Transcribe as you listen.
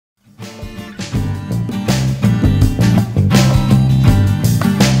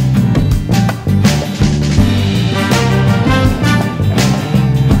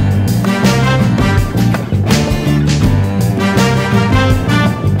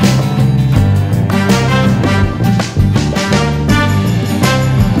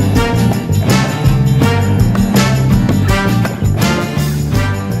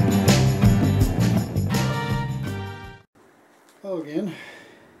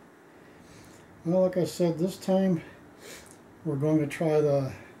Well, like I said, this time we're going to try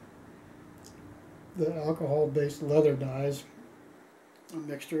the alcohol-based leather dyes, a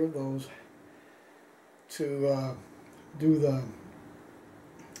mixture of those, to do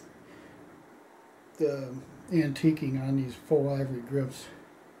the antiquing on these faux ivory grips.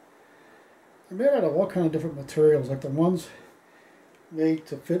 They're made out of all kind of different materials, like the ones made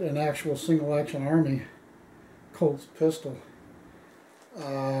to fit an actual single-action Army Colt's pistol.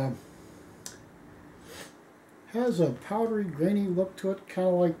 Has a powdery, grainy look to it, kind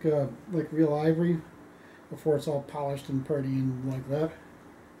of like real ivory, before it's all polished and pretty and like that.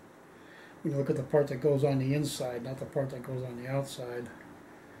 When you look at the part that goes on the inside, not the part that goes on the outside,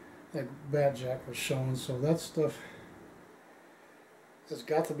 like Bat Jack was showing. So that stuff has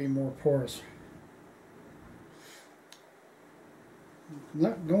got to be more porous.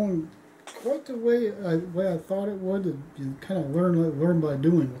 Not going quite the way I thought it would. You kind of learn by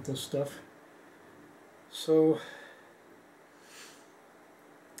doing with this stuff. So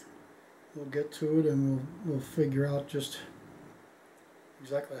we'll get to it and we'll figure out just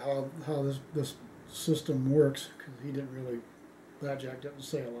exactly how this system works, because he didn't really, Bat Jack didn't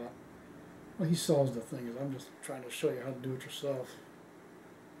say a lot. Well, he solves the thing. I'm just trying to show you how to do it yourself.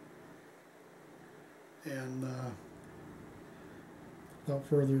 And without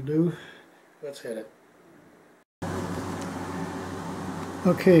further ado, let's hit it.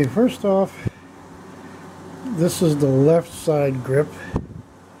 Okay, first off, this is the left side grip,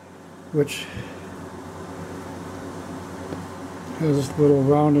 which has this little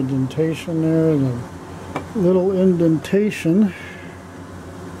round indentation there and a little indentation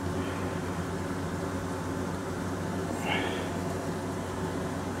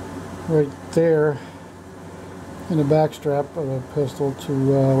right there in the back strap of the pistol to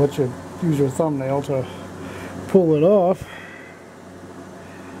let you use your thumbnail to pull it off.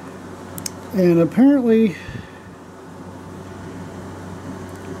 And apparently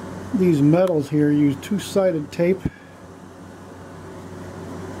these metals here use two-sided tape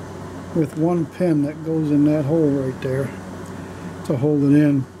with one pin that goes in that hole right there to hold it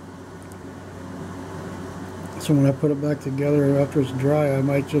in. So when I put it back together after it's dry, I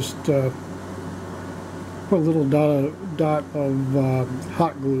might just put a little dot of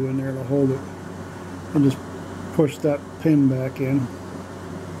hot glue in there to hold it, and just push that pin back in.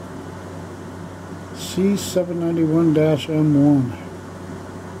 C791-M1.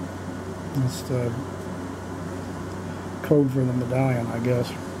 That's the code for the medallion, I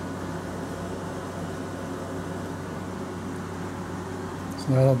guess.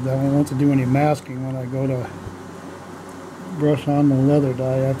 So I don't want to do any masking when I go to brush on the leather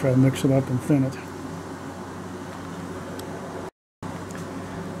dye after I mix it up and thin it.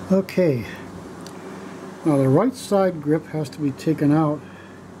 Okay, now the right side grip has to be taken out.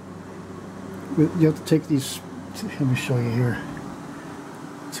 You have to take these, let me show you here,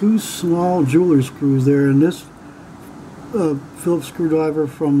 two small jeweler screws there, and this Phillips screwdriver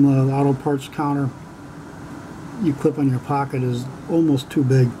from the auto parts counter you clip on your pocket is almost too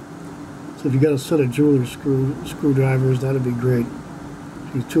big. So if you got a set of jeweler screwdrivers, that'd be great.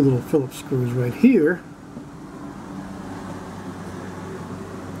 These two little Phillips screws right here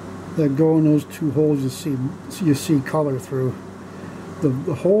that go in those two holes you see color through.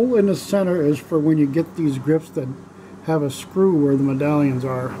 The hole in the center is for when you get these grips that have a screw where the medallions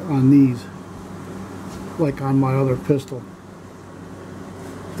are on these, like on my other pistol.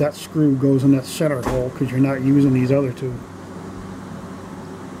 That screw goes in that center hole because you're not using these other two.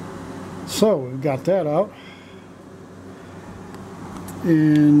 So we've got that out,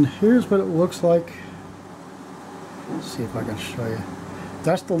 and here's what it looks like. Let's see if I can show you.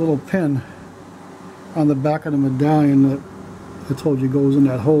 That's the little pin on the back of the medallion that I told you goes in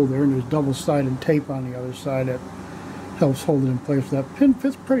that hole there, and there's double-sided tape on the other side that helps hold it in place. That pin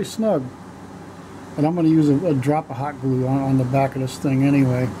fits pretty snug, and I'm going to use a drop of hot glue on the back of this thing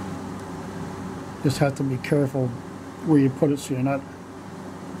anyway. Just have to be careful where you put it so you're not,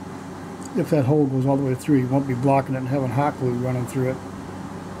 if that hole goes all the way through, you won't be blocking it and having hot glue running through it.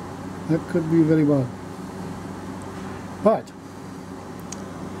 That could be very bad. But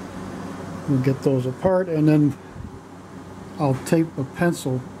we'll get those apart, and then I'll tape a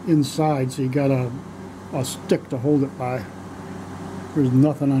pencil inside so you got a stick to hold it by. There's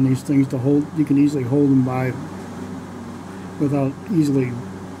nothing on these things to hold. You can easily hold them by without easily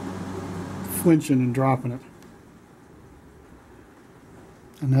flinching and dropping it.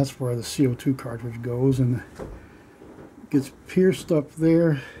 And that's where the CO2 cartridge goes, and gets pierced up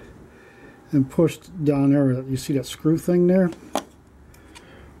there and pushed down there. You see that screw thing there?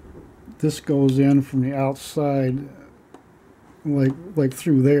 This goes in from the outside, like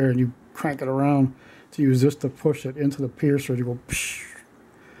through there, and you crank it around to use this to push it into the piercer to go psh,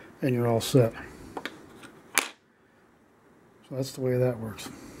 and you're all set. So that's the way that works.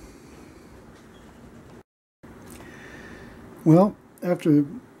 Well, after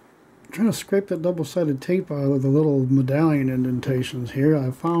trying to scrape that double-sided tape out of the little medallion indentations here,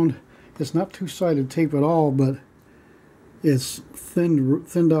 I found it's not two-sided tape at all, but it's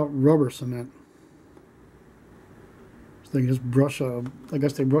thinned out rubber cement. So they can just brush I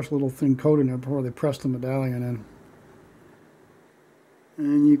guess they brush a little thin coat in there before they press the medallion in.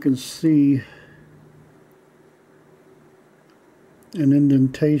 And you can see an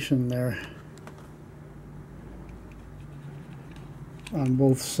indentation there on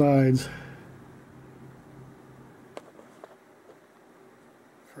both sides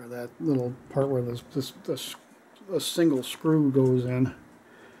for that little part where a single screw goes in.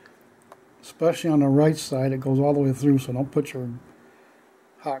 Especially on the right side, it goes all the way through, so don't put your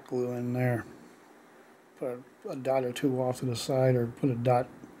hot glue in there. Put a dot or two off to the side, or put a dot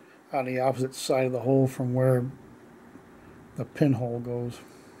on the opposite side of the hole from where the pinhole goes.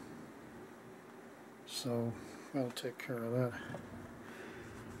 So that'll take care of that.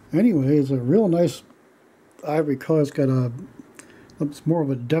 Anyway, it's a real nice ivory color. It's more of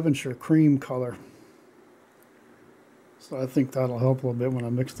a Devonshire cream color. So I think that'll help a little bit when I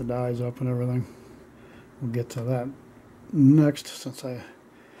mix the dyes up and everything. We'll get to that next, since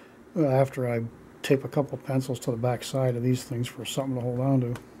after I tape a couple pencils to the back side of these things for something to hold on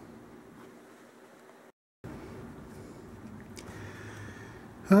to.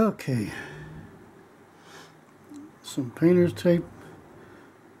 Okay. Some painter's tape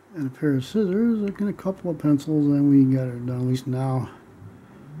and a pair of scissors and a couple of pencils, and we got it done. At least now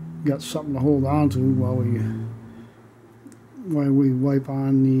got something to hold on to while we wipe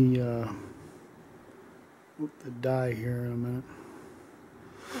on the dye here in a minute.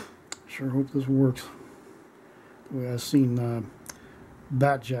 Sure hope this works the way I've seen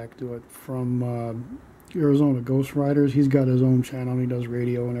Batjack do it from Arizona Ghost Riders. He's got his own channel, he does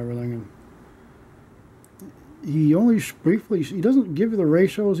radio and everything, and he only briefly, he doesn't give you the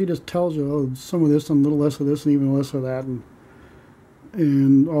ratios, he just tells you, oh, some of this and a little less of this and even less of that,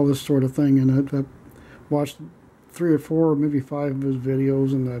 and all this sort of thing. And I watched 3 or 4, maybe 5 of his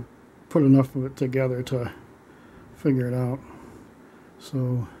videos, and I put enough of it together to figure it out.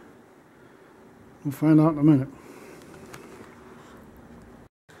 So we'll find out in a minute.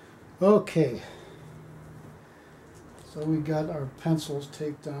 Okay, so we got our pencils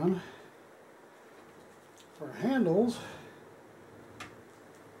taped on. For handles,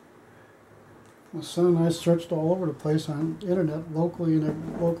 my son and I searched all over the place on the internet, locally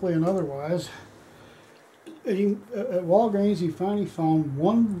and otherwise. At Walgreens, he finally found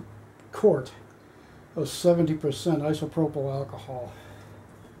 1 quart of 70% isopropyl alcohol.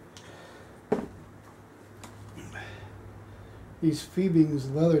 These Phoebing's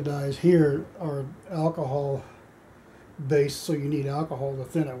leather dyes here are alcohol based, so you need alcohol to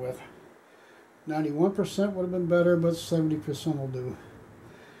thin it with. 91% would have been better, but 70% will do.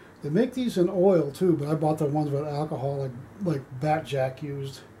 They make these in oil too, but I bought the ones with alcohol like Batjack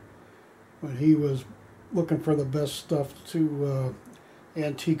used when he was looking for the best stuff to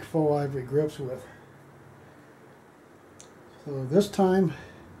antique faux ivory grips with. So this time,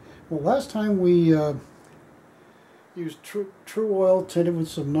 well, last time we used true oil tinted with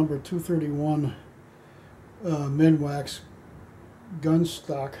some number 231 Minwax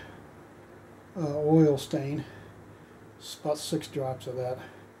gunstock oil stain. It's about 6 drops of that,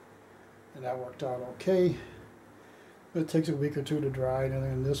 and that worked out okay. But it takes a week or 2 to dry, and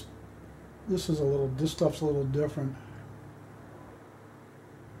then this stuff's a little different.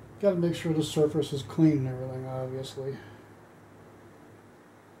 Got to make sure the surface is clean and everything, obviously.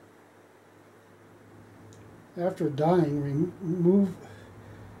 After dyeing,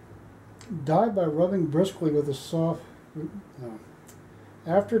 dye by rubbing briskly with a soft.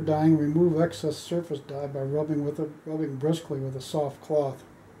 After dyeing, remove excess surface dye by rubbing briskly with a soft cloth.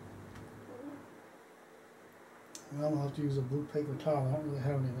 Well, I'll have to use a blue paper towel. I don't really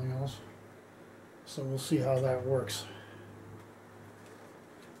have anything else, so we'll see how that works.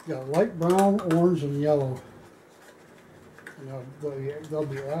 Got light brown, orange, and yellow. And they'll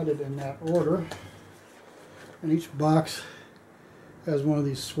be added in that order. And each box has one of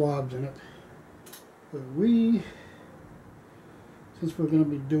these swabs in it. But since we're going to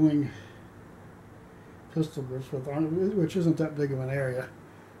be doing pistol grips with, which isn't that big of an area,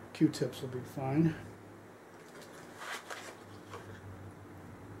 Q-tips will be fine.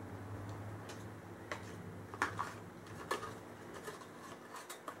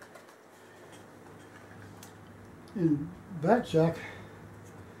 In Batjack,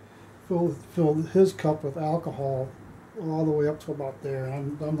 fill his cup with alcohol all the way up to about there.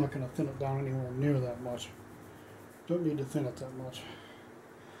 I'm not going to thin it down anywhere near that much. Don't need to thin it that much.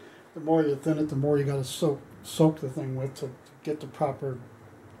 The more you thin it, the more you got to soak the thing with to get the proper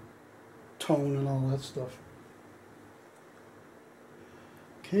tone and all that stuff.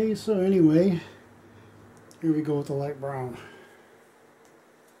 Okay, so anyway, here we go with the light brown.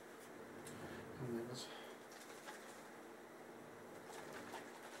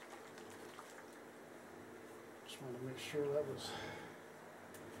 Just want to make sure that was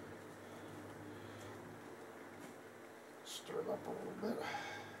stirred up a little bit.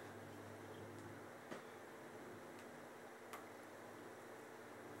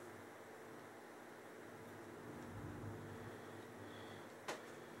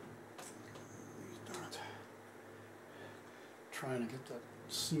 Trying to get that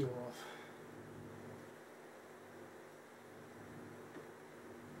seal off.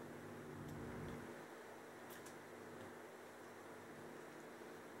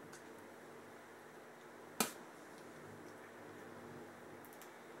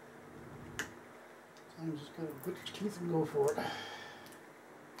 I'm just going to grit your teeth and go for it.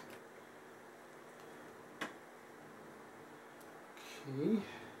 Okay.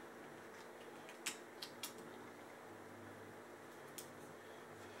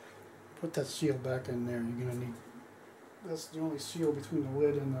 Put that seal back in there. You're going to need, that's the only seal between the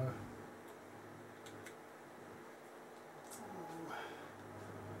lid and the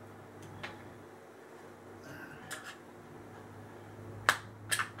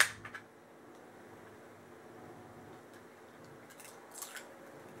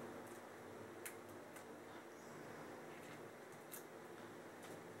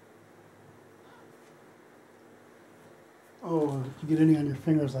oh, if you get any on your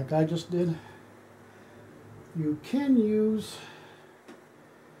fingers like I just did, you can use,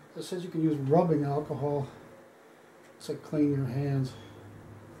 it says you can use rubbing alcohol to clean your hands.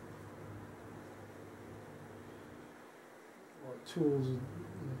 Or tools in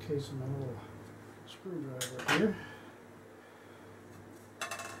the case of my little screwdriver here.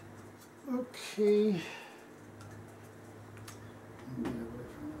 Okay. Get away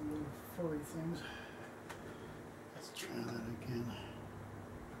from the little furry things. Let's try that again.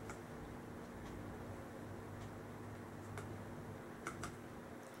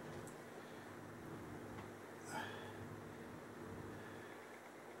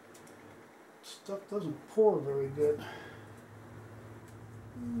 Stuff doesn't pour very good.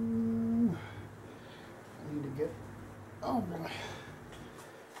 I need to get, oh boy,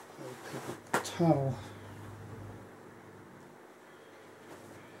 a paper towel.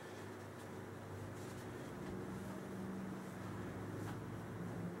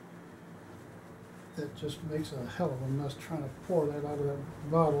 That just makes a hell of a mess trying to pour that out of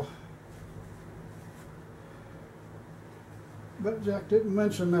that bottle. But Jack didn't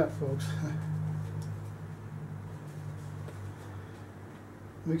mention that, folks.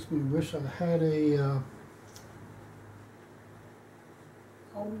 Makes me wish I had a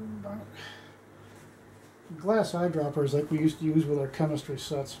oh darn it, glass eyedroppers like we used to use with our chemistry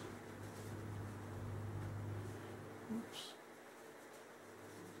sets. Oops.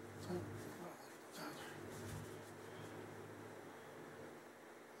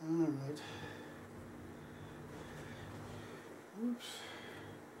 All right. Oops.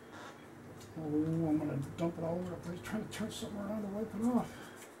 Oh, I'm going to dump it all over the place, trying to turn something around to wipe it off.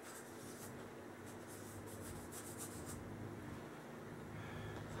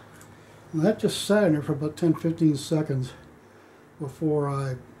 And that just sat in there for about 10-15 seconds before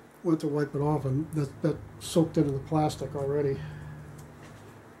I went to wipe it off, and that soaked into the plastic already. You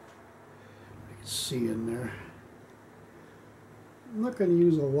can see in there. I'm not going to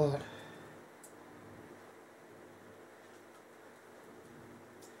use a lot.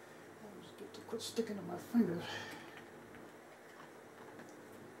 I'll just get to quit sticking to my fingers.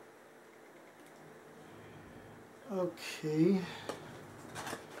 Okay.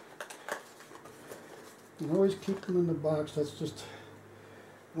 You can always keep them in the box. That's just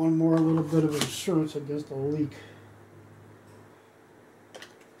one more little bit of insurance against a leak.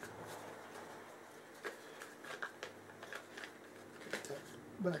 Get that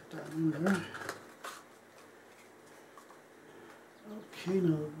back down in there. Okay,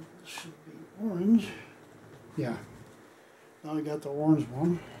 now this should be orange. Yeah. Now I got the orange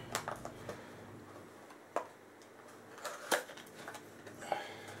one.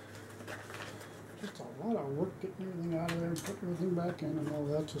 A lot of work getting everything out of there and putting everything back in and all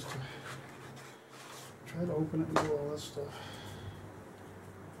that, just to try to open it and do all that stuff.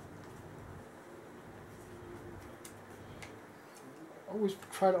 always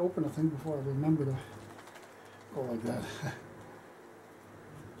try to open a thing before I remember to go like that.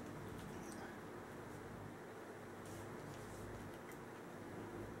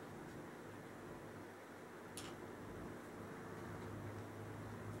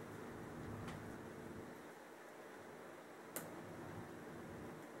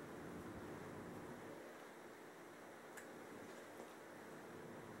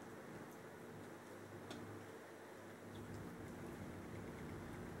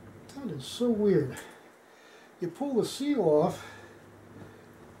 That is so weird. You pull the seal off,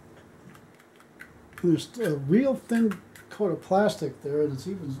 and there's a real thin coat of plastic there, and it's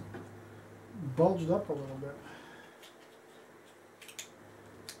even bulged up a little bit.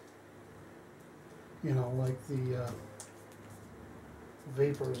 You know, like the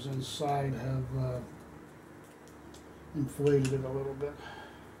vapors inside have inflated it a little bit.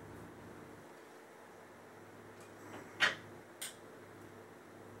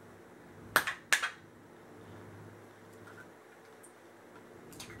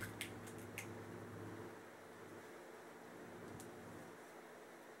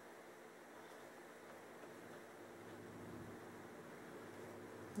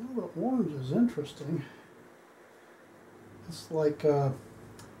 Well, the orange is interesting. It's like the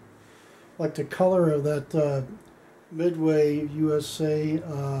color of that Midway USA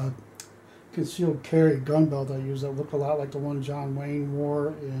concealed carry gun belt I use that looked a lot like the one John Wayne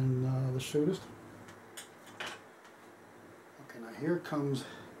wore in The Shootist. Okay, now here comes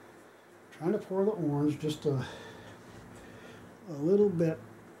trying to pour the orange just a little bit.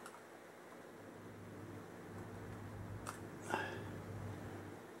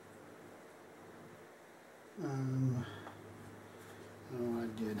 Oh, I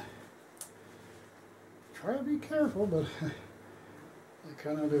did. Try to be careful, but I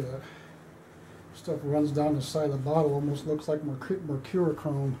kind of do that. Stuff runs down the side of the bottle, almost looks like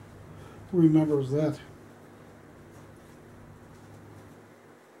mercurochrome. Who remembers that?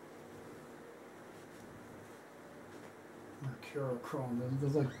 Mercurochrome.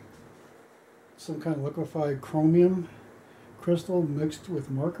 There's like some kind of liquefied chromium crystal mixed with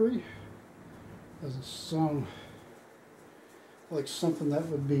mercury. Doesn't sound like something that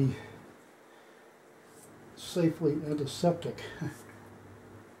would be safely antiseptic.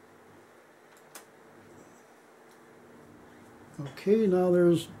 Okay, now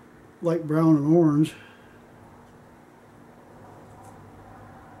there's light brown and orange.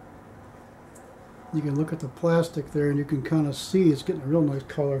 You can look at the plastic there and you can kind of see it's getting a real nice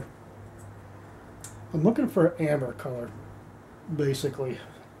color. I'm looking for amber color, basically.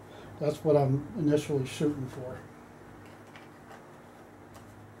 That's what I'm initially shooting for.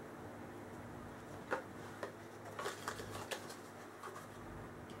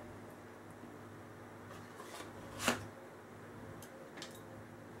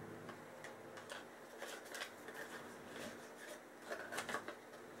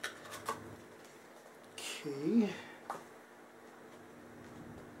 Okay.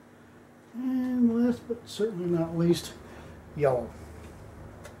 And last but certainly not least, yellow.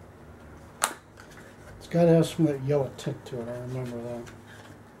 It's got to have some of that yellow tint to it, I remember that.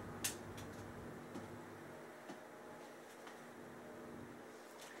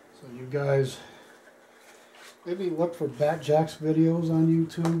 So you guys maybe look for Bat Jack's videos on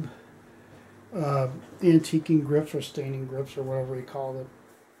YouTube. Antiquing grips or staining grips or whatever he called it.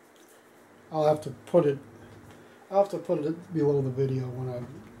 I'll have to put it below the video when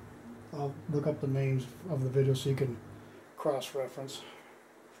I'll look up the names of the video so you can cross-reference.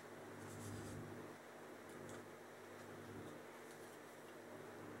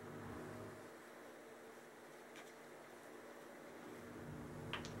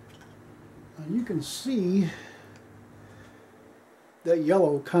 Now you can see that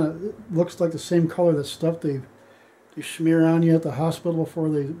yellow kind of looks like the same color that stuff they smear on you at the hospital before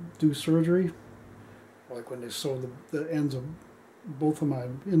they do surgery. Like when they sew the ends of both of my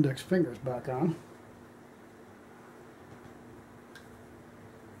index fingers back on.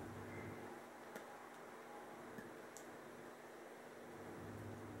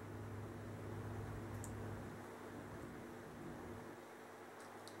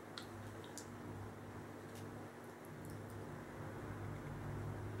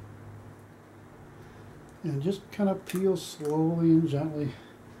 And just kind of peel slowly and gently.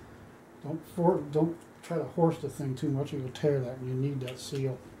 Don't try to horse the thing too much, you'll tear that, and you need that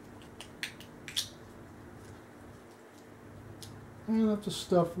seal. And if the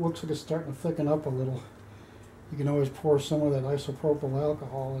stuff looks like it's starting to thicken up a little, you can always pour some of that isopropyl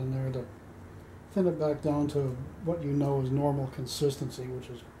alcohol in there to thin it back down to what you know is normal consistency, which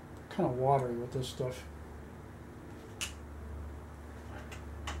is kind of watery with this stuff.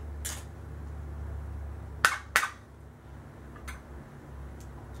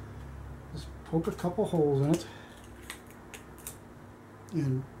 poke a couple holes in it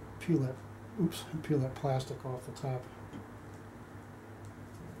and peel that, peel that plastic off the top.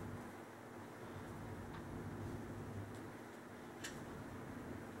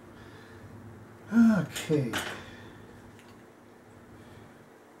 Okay.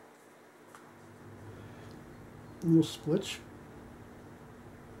 A little splitch.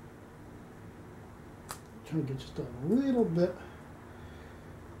 Try to get just a little bit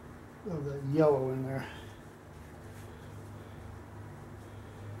of that yellow in there.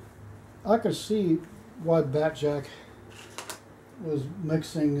 I could see why Batjack was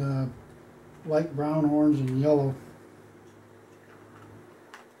mixing light brown, orange, and yellow.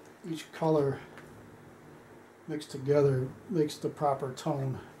 Each color mixed together makes the proper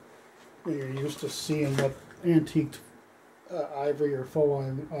tone. And you're used to seeing what antiqued ivory or faux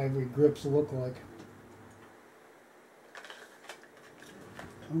ivory grips look like.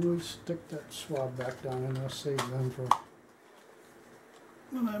 I'm going to stick that swab back down in. I'll save them for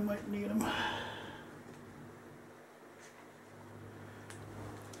when I might need them.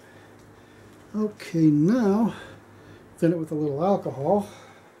 Okay, now thin it with a little alcohol.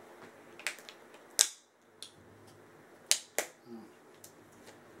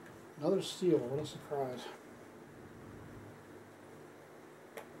 Another seal, what a surprise.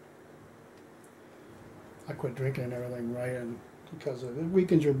 I quit drinking and everything right, and because it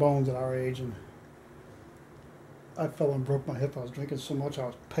weakens your bones at our age, and I fell and broke my hip. I was drinking so much I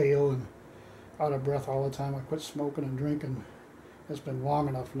was pale and out of breath all the time. I quit smoking and drinking. It's been long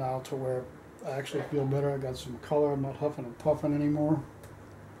enough now to where I actually feel better. I got some color. I'm not huffing and puffing anymore.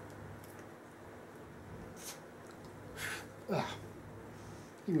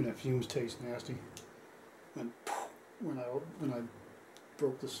 Even the fumes taste nasty. And when I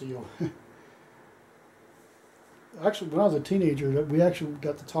broke the seal. Actually, when I was a teenager, we actually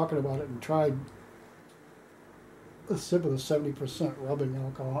got to talking about it and tried a sip of the 70% rubbing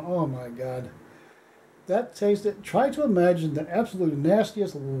alcohol. Oh my God. That tasted, try to imagine the absolute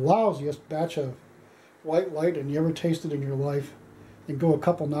nastiest, lousiest batch of white light and you ever tasted in your life and go a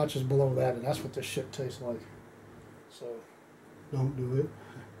couple notches below that, and that's what this shit tastes like. So, don't do it.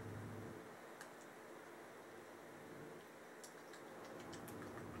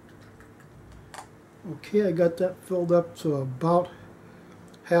 Okay, I got that filled up to about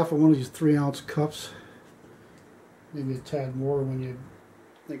half of one of these 3-ounce cups. Maybe a tad more when you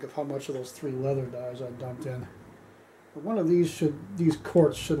think of how much of those 3 leather dyes I dumped in. But one of these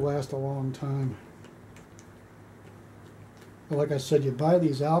quarts should last a long time. But like I said, you buy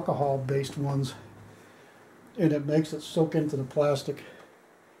these alcohol-based ones, and it makes it soak into the plastic,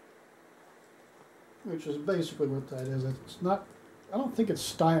 which is basically what that is. It's not, I don't think it's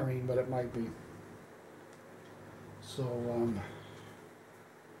styrene, but it might be. So,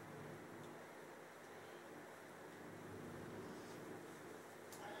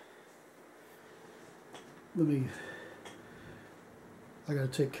 I gotta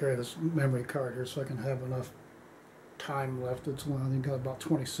take care of this memory card here so I can have enough time left. It's only, I think, got about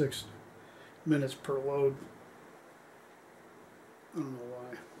 26 minutes per load. I don't know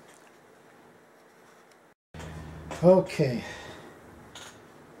why. Okay,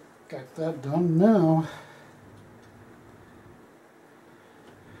 got that done now.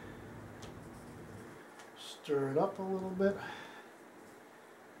 Stir it up a little bit.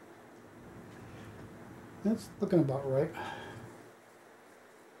 That's looking about right.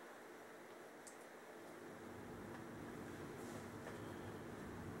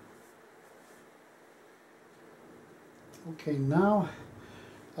 Okay, now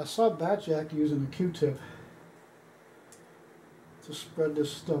I saw Batjack using a Q-tip to spread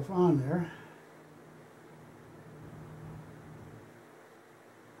this stuff on there.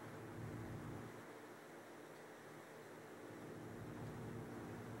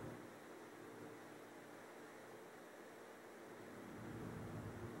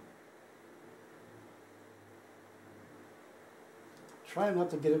 Try not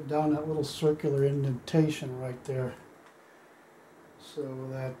to get it down that little circular indentation right there, so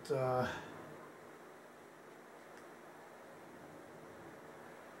that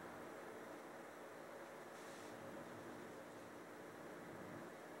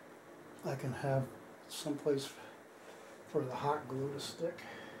I can have someplace for the hot glue to stick.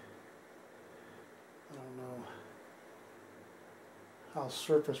 I don't know how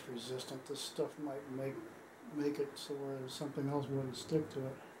surface resistant this stuff might make it so where something else wouldn't stick to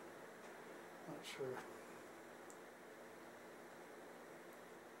it. Not sure.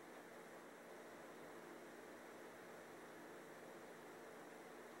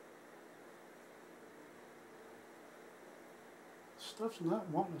 Stuff's not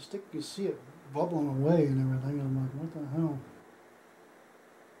wanting to stick. You see it bubbling away and everything. And I'm like, what the hell?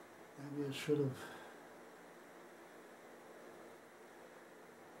 Maybe I should have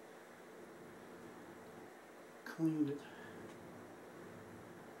cleaned it.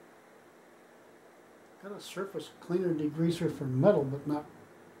 Got a surface cleaner degreaser for metal, but not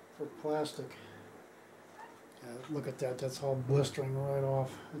for plastic. Yeah, look at that. That's all blistering right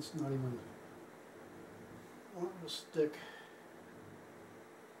off. It's not even wanting to stick.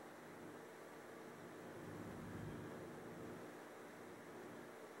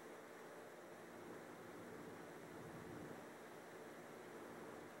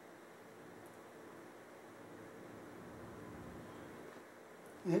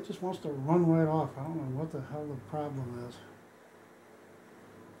 It just wants to run right off. I don't know what the hell the problem is.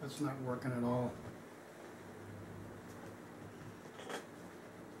 It's not working at all.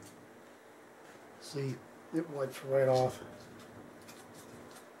 See, it wipes right off.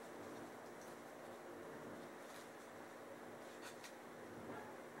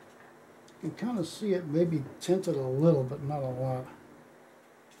 You can kind of see it maybe tinted a little, but not a lot.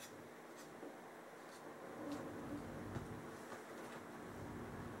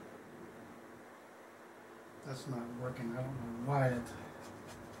 That's not working. I don't know why it.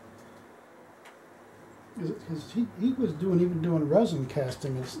 Because he was even doing resin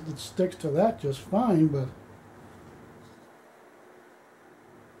casting. It sticks to that just fine, but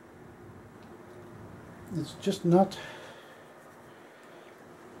it's just not.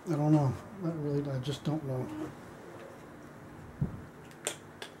 I don't know. Not really. I just don't know.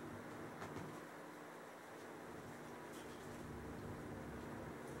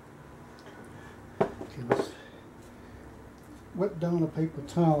 Okay, let's wet down a paper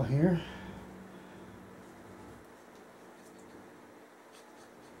towel here.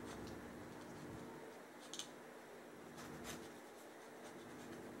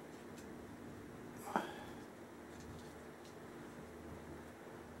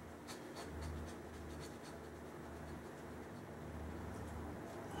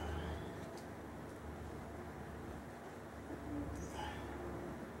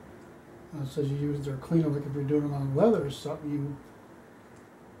 It says you use their cleaner like if you're doing it on leather or something.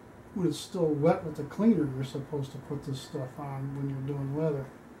 When it's still wet with the cleaner, you're supposed to put this stuff on when you're doing leather.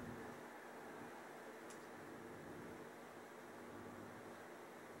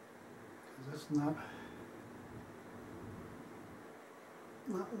 Because it's not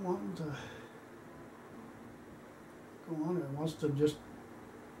wanting to go on there. It wants to just,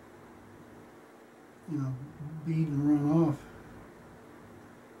 you know, bead and run off.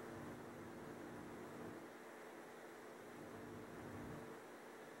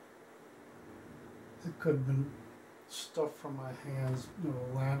 It could have been stuff from my hands, you know,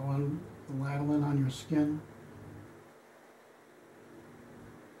 the lanolin on your skin.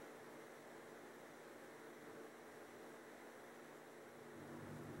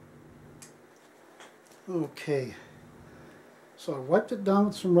 Okay, so I wiped it down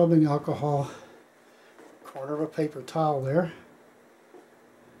with some rubbing alcohol, corner of a paper towel there.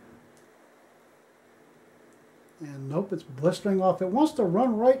 And nope, it's blistering off. It wants to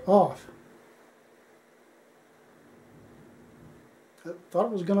run right off. I thought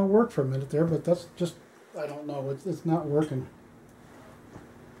it was going to work for a minute there, but that's just, I don't know, it's not working.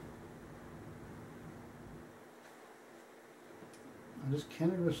 I just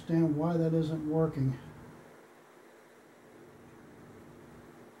can't understand why that isn't working.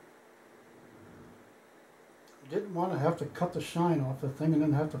 I didn't want to have to cut the shine off the thing and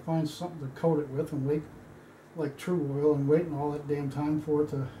then have to find something to coat it with and wait, like true oil, and waiting all that damn time for it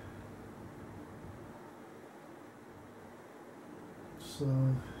to. So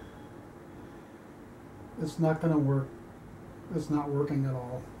it's not going to work. It's not working at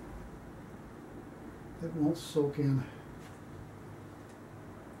all. It won't soak in.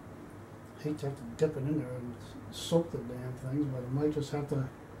 I hate to have to dip it in there and soak the damn things, but I might just have to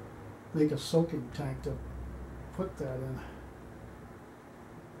make a soaking tank to put that in.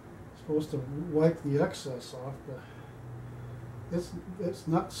 It's supposed to wipe the excess off, but it's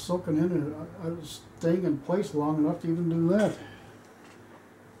not soaking in there. I was staying in place long enough to even do that.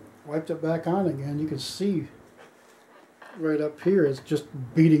 Wiped it back on again. You can see right up here it's just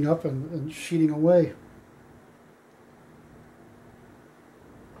beating up and sheeting away.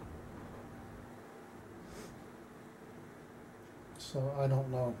 So I don't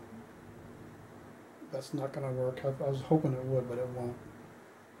know. That's not going to work. I was hoping it would, but it won't.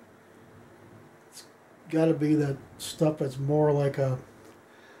 It's got to be that stuff that's more like a,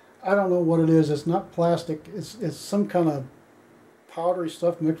 I don't know what it is. It's not plastic. It's some kind of powdery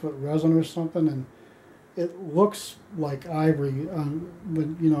stuff mixed with resin or something, and it looks like ivory.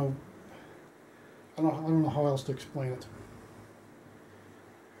 When, you know, I don't know how else to explain it.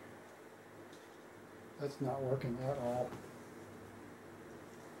 That's not working at all.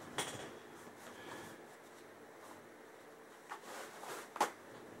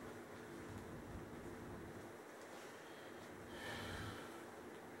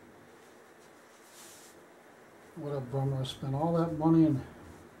 What a bummer. I spent all that money and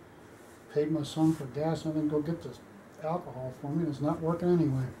paid my son for gas and then go get this alcohol for me, and it's not working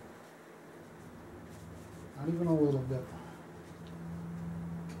anyway. Not even a little bit.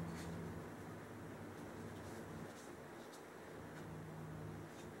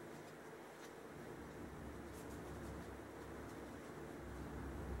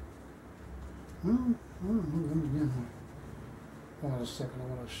 Well, again. Hold on a second, I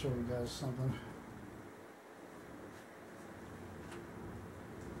want to show you guys something.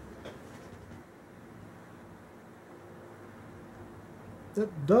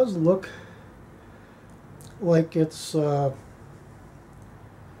 That does look like it's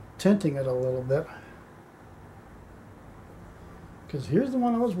tinting it a little bit. Because here's the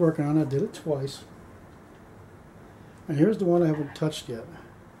one I was working on. I did it twice. And here's the one I haven't touched yet.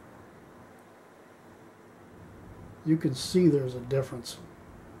 You can see there's a difference.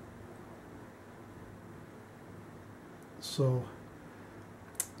 So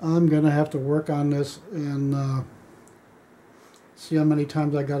I'm going to have to work on this and see how many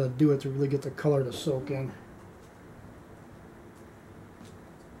times I got to do it to really get the color to soak in.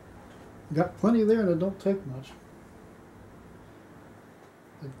 Got plenty there and it don't take much.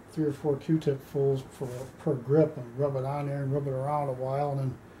 Like 3 or 4 Q-tip fulls per grip, and rub it on there and rub it around a while, and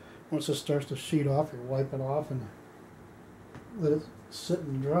then once it starts to sheet off, you wipe it off and let it sit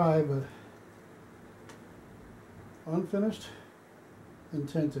and dry. But unfinished and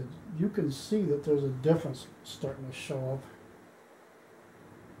tinted, you can see that there's a difference starting to show up.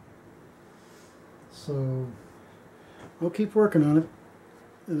 So we'll keep working on it,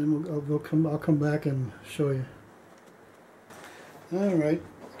 and then I'll come back and show you. All right,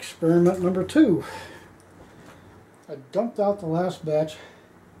 experiment number 2. I dumped out the last batch,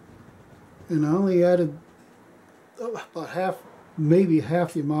 and I only added about half, maybe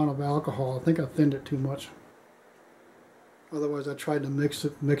half the amount of alcohol. I think I thinned it too much. Otherwise, I tried to mix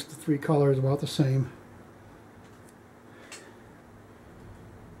the 3 colors about the same.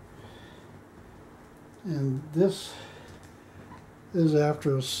 And this is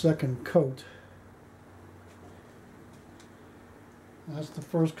after a second coat. That's the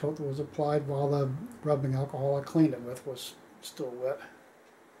first coat that was applied while the rubbing alcohol I cleaned it with was still wet.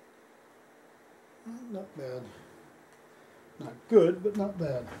 Not bad. Not good, but not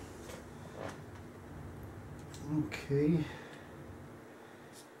bad. Okay.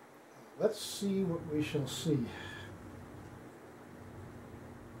 Let's see what we shall see.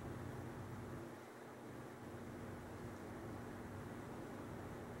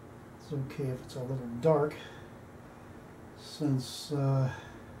 It's okay if it's a little dark, since it'll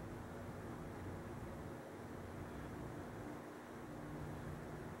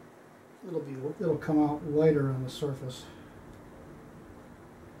come out lighter on the surface.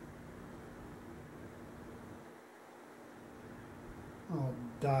 Oh,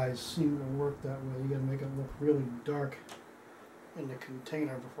 dyes seem to work that way. You gotta make it look really dark in the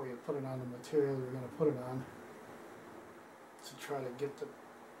container before you put it on the material you're gonna put it on, to try to get the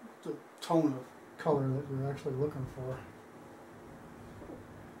tone of color that you're actually looking for.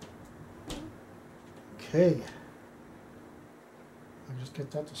 Okay. I just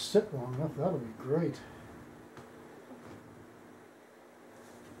get that to sit long enough, that'll be great.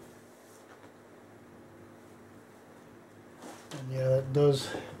 And yeah, that does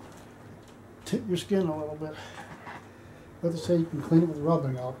tip your skin a little bit. But they say you can clean it with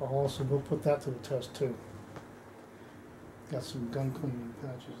rubbing alcohol, so we'll put that to the test too. Got some gun cleaning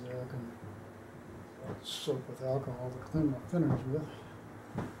patches there I can soak with alcohol to clean my thinners with.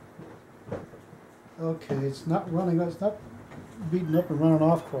 Okay, it's not running, it's not beating up and running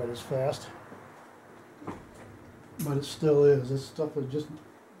off quite as fast, but it still is. This stuff is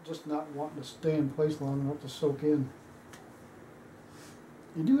just not wanting to stay in place long enough to soak in.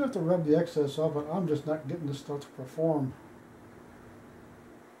 You do have to rub the excess off, but I'm just not getting this stuff to perform.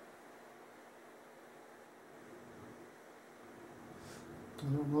 I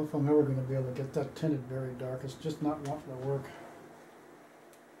don't know if I'm ever going to be able to get that tinted very dark. It's just not wanting to work.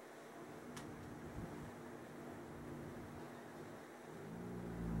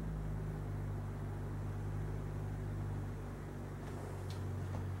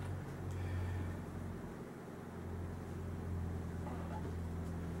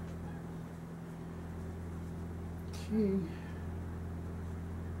 Okay.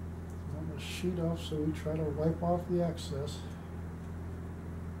 I'm sheet off, so we try to wipe off the excess.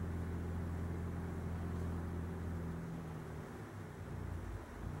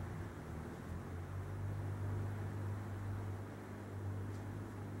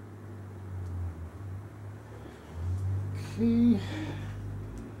 Okay,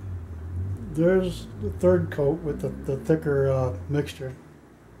 there's the third coat with the thicker mixture.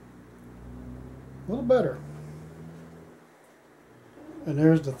 A little better. And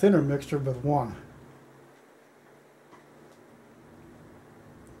there's the thinner mixture with one.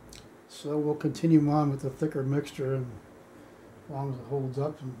 So we'll continue on with the thicker mixture, and as long as it holds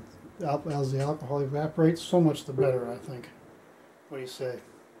up and as the alcohol evaporates, so much the better, I think. What do you say?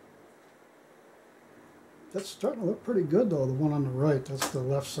 That's starting to look pretty good though, the one on the right. That's the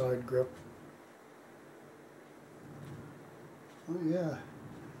left side grip. Oh yeah.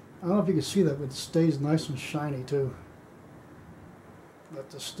 I don't know if you can see that, but it stays nice and shiny too. Let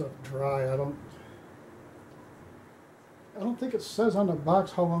this stuff dry. I don't think it says on the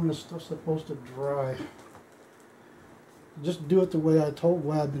box how long this stuff's supposed to dry. Just do it the way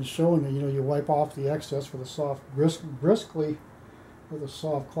I've been showing you. You know, you wipe off the excess with a soft, briskly with a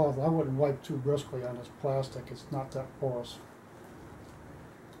soft cloth. I wouldn't wipe too briskly on this plastic. It's not that porous.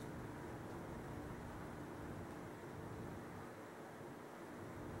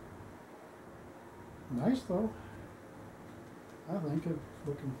 Nice though. I think it's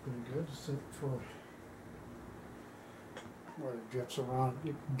looking pretty good, except for where it drips around.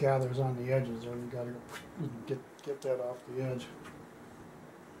 It gathers on the edges there. You gotta go get that off the edge.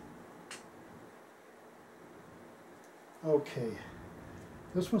 Okay,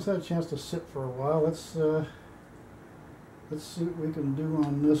 this one's had a chance to sit for a while. Let's see what we can do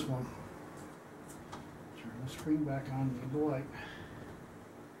on this one. Turn the screen back on, need the light.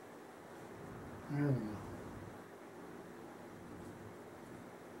 There we go.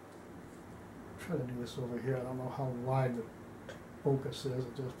 Try to do this over here. I don't know how wide the focus is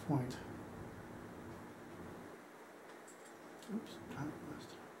at this point. Oops, I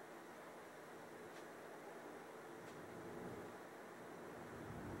missed.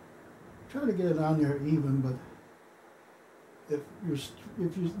 Try to get it on there even, but if you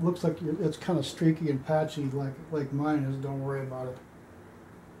looks like it's kind of streaky and patchy like mine is, don't worry about it,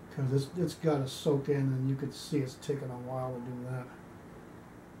 because it's got to soak in, and you can see it's taking a while to do that.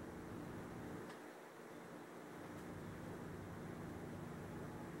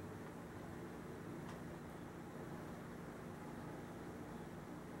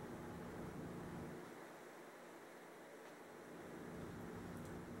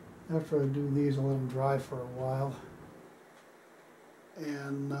 After I do these, I'll let them dry for a while,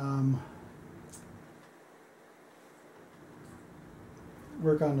 and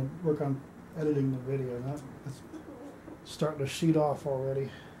work on editing the video. It's starting to sheet off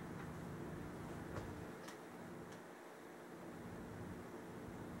already.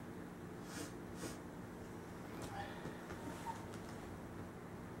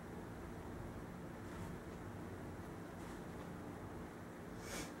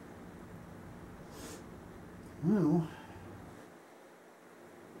 Well,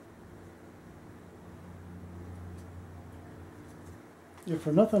 if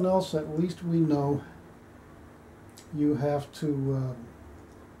for nothing else, at least we know you have to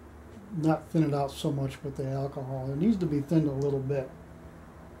not thin it out so much with the alcohol. It needs to be thinned a little bit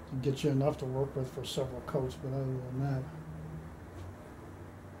to get you enough to work with for several coats, but other than that.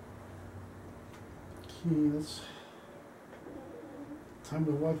 Okay, it's time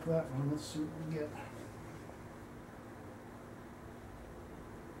to wipe that one. Let's see what we get.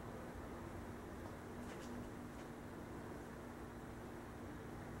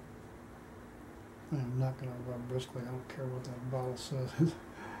 I'm not going to rub briskly. I don't care what that bottle says.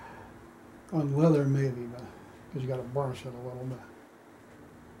 On leather, maybe, but because you got to burnish it a little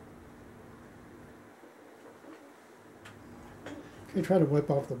bit. Okay, try to wipe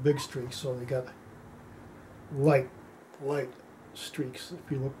off the big streaks so they got light streaks if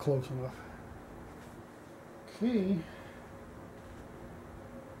you look close enough. Okay,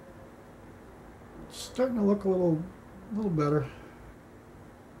 it's starting to look a little better.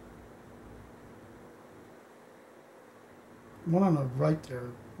 One on the right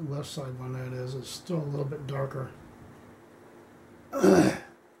there, the left side one that is still a little bit darker. But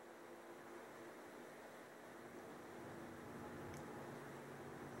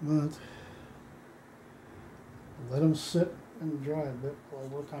let them sit and dry a bit while I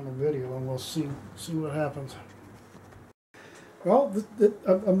work on the video, and we'll see what happens. Well,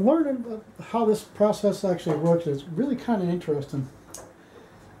 I'm learning how this process actually works. It's really kind of interesting.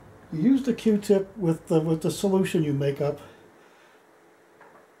 You use the Q-tip with the solution you make up.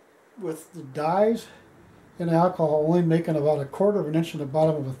 with the dyes and alcohol only making about 1/4 of an inch in the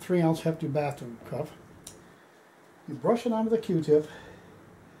bottom of a 3-ounce hefty bathroom cup. You brush it onto the Q-tip,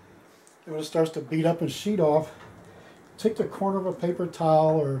 and when it starts to bead up and sheet off, take the corner of a paper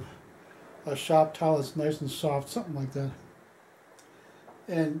towel or a shop towel that's nice and soft, something like that,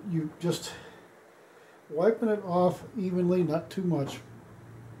 and you just wiping it off evenly, not too much.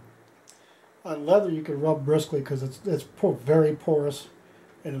 On leather you can rub briskly because it's very porous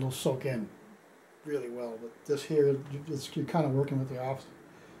and it'll soak in really well, but this here, you're kind of working with the opposite.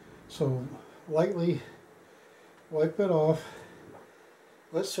 So lightly wipe it off.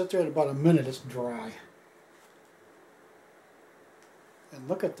 Let's sit there at about a minute, it's dry. And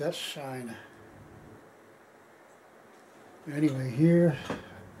look at that shine. Anyway, here,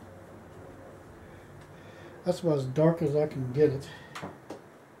 that's about as dark as I can get it.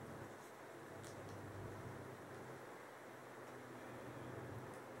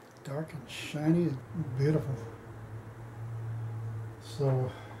 Dark and shiny and beautiful.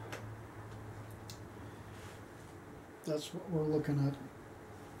 So that's what we're looking at.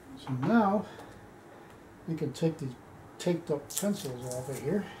 So now we can take these taped up pencils off of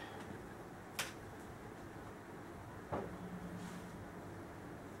here.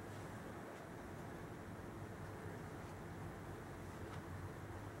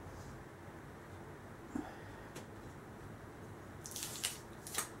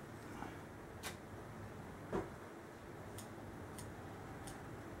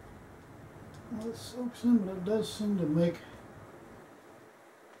 Well, it soaks in, but it does seem to make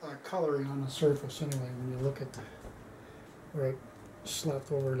coloring on the surface anyway when you look at where it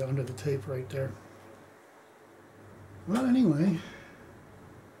slapped over under the tape right there. Well, anyway,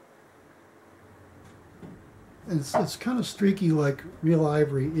 it's kind of streaky like real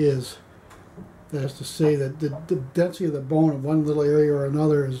ivory is. That is to say that the density of the bone of one little area or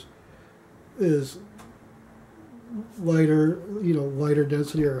another is lighter, lighter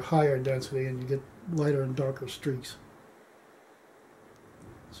density or higher density, and you get lighter and darker streaks.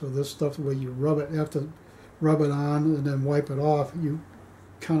 So this stuff, the way you rub it, you have to rub it on and then wipe it off. You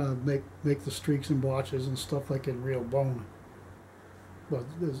kind of make the streaks and blotches and stuff like in real bone. But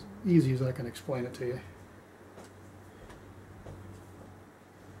as easy as I can explain it to you.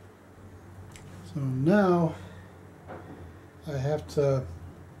 So now I have to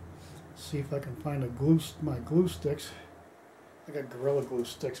see if I can find my glue sticks. I got Gorilla Glue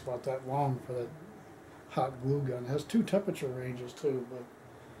sticks about that long for that hot glue gun. It has 2 temperature ranges too, but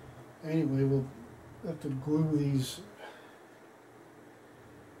anyway, we'll have to glue these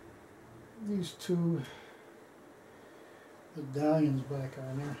 2 medallions back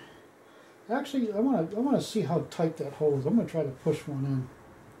on there. Actually, I want to see how tight that holds. I'm going to try to push one in.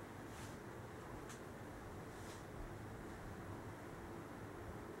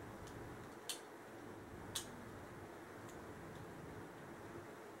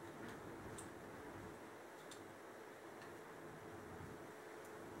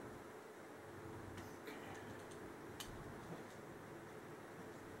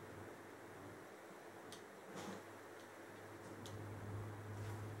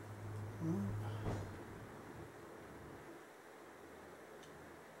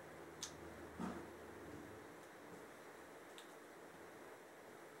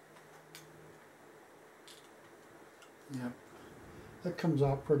 Yep, that comes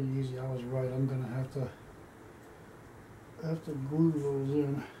out pretty easy. I was right. I'm gonna have to glue those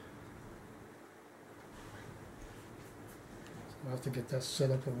in. So I'll have to get that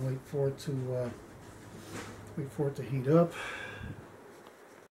set up and wait for it to heat up.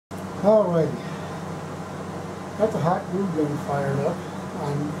 Alrighty, got the hot glue gun fired up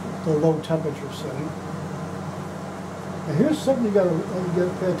on the low temperature setting. Now here's something you gotta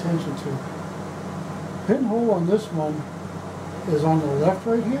pay attention to. Pinhole on this one is on the left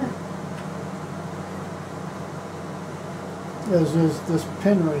right here. As is this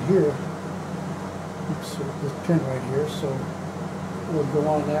pin right here. Oops, this pin right here, so it'll go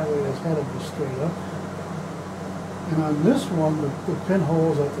on that way. Its head will be straight up. And on this one, the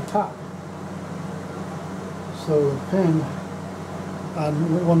pinhole is at the top. So the pin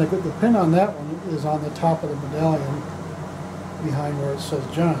the pin on that one is on the top of the medallion, behind where it says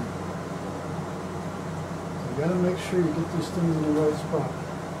John. You gotta make sure you get these things in the right spot.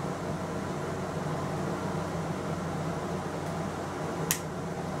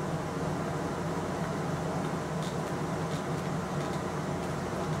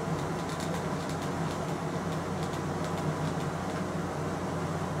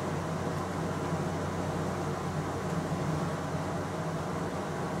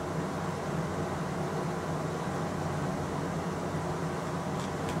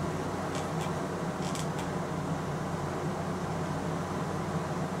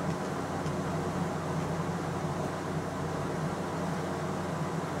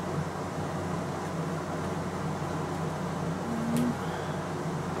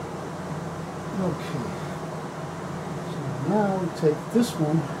 Okay. So now we take this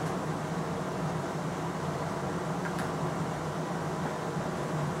one.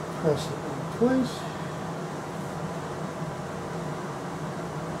 Press it in place.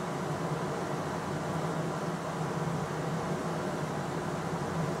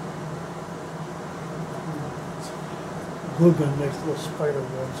 Glue gun makes little spider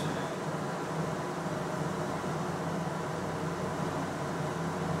webs.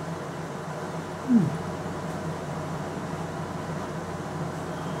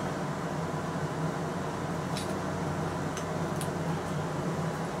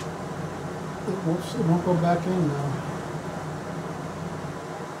 It won't go back in now.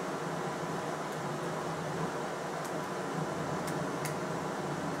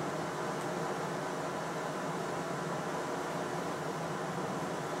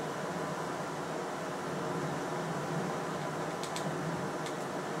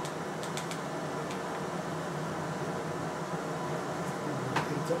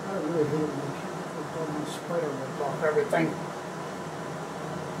 I really hate it when you keep the spider webs off everything.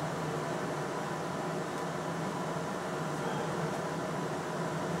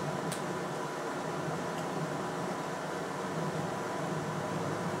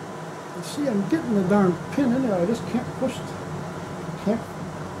 See, I'm getting the darn pin in there. I just can't push it. Can't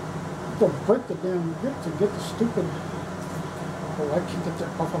break the damn grip to get the stupid. Oh, I can't get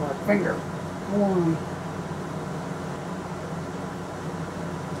that off of my finger. Come on.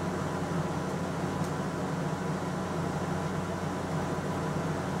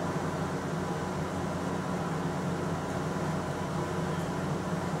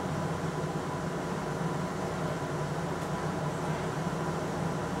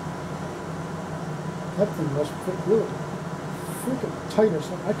 That thing must fit really freaking tight or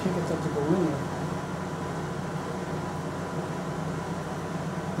something. I can't get that to go in there.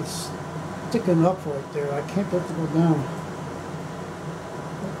 It's sticking up right there. I can't get it to go down.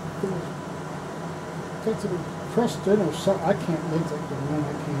 Got to be pressed in or something. I can't make that go in.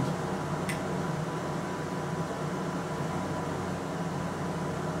 I can't.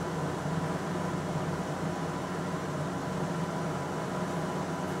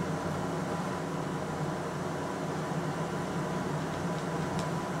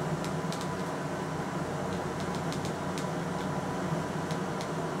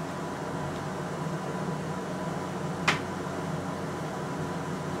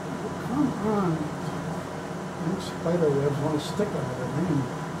 These spider webs want to stick on it. I mean,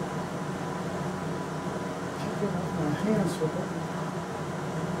 can't get it off my hands with it.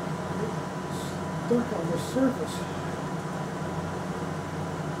 It's stuck on the surface.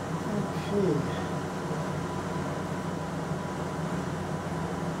 Okay.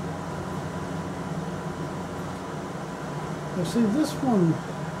 Now see, this one,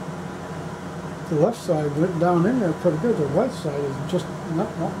 the left side went down in there pretty good. The right side is just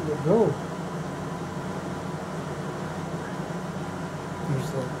not wanting to go. There's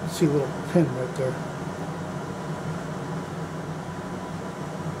the, see a little pin right there.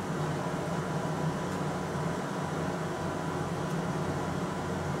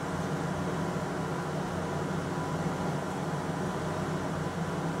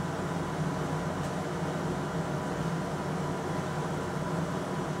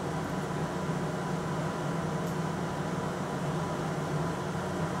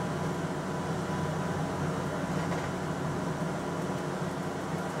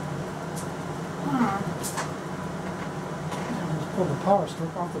 Pull the power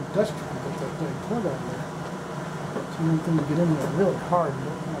strip off the desk trying to get that thing plug out there. So one thing to get in there really hard and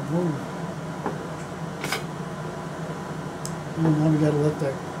don't want to move. And now we got to let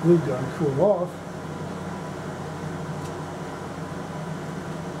that glue gun cool off.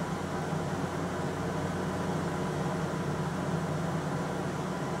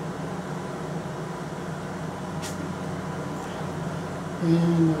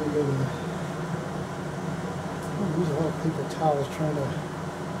 And I got to use a lot of paper towels trying to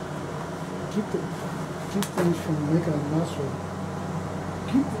keep things from making a mess or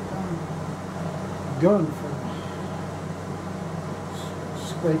keep the gun from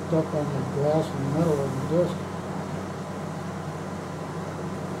scraped up on the glass and metal of the disc.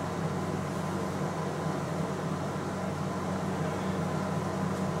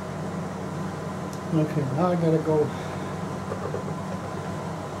 Okay, now I gotta go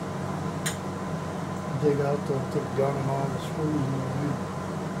dig out the gun and all the screws and everything.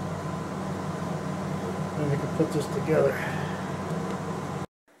 And we can put this together.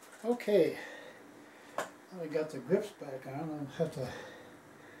 Okay, now we got the grips back on. I'll have to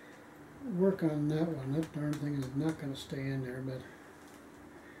work on that one. That darn thing is not going to stay in there, but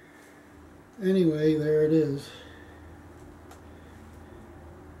Anyway, there it is.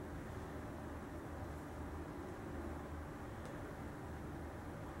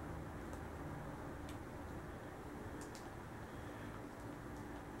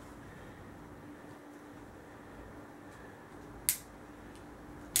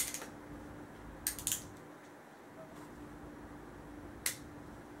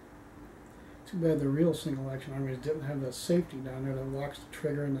 Too bad the real single action armies didn't have that safety down there that locks the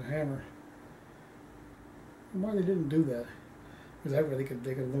trigger and the hammer. Why they didn't do that? Because that way they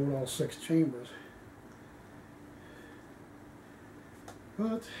could load all 6 chambers.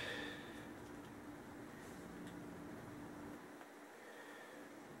 But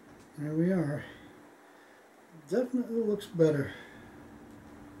there we are. Definitely looks better.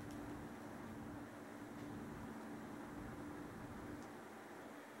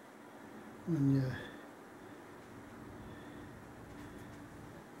 When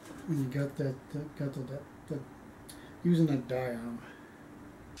you got that using that dye on them.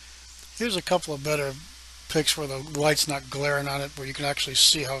 Here's a couple of better pics where the light's not glaring on it, where you can actually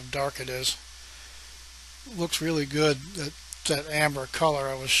see how dark it is. Looks really good, that amber color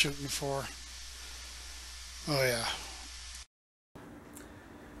I was shooting for. Oh yeah.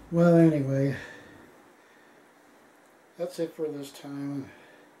 Well, anyway, that's it for this time.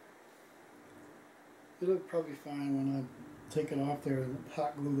 It'll probably fine when I take it off there and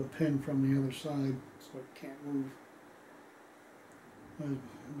hot glue the pin from the other side so it can't move. But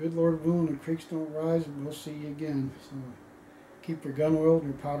good Lord willing, the creeks don't rise, and we'll see you again. So keep your gun oiled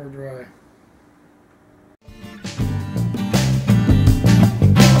and your powder dry.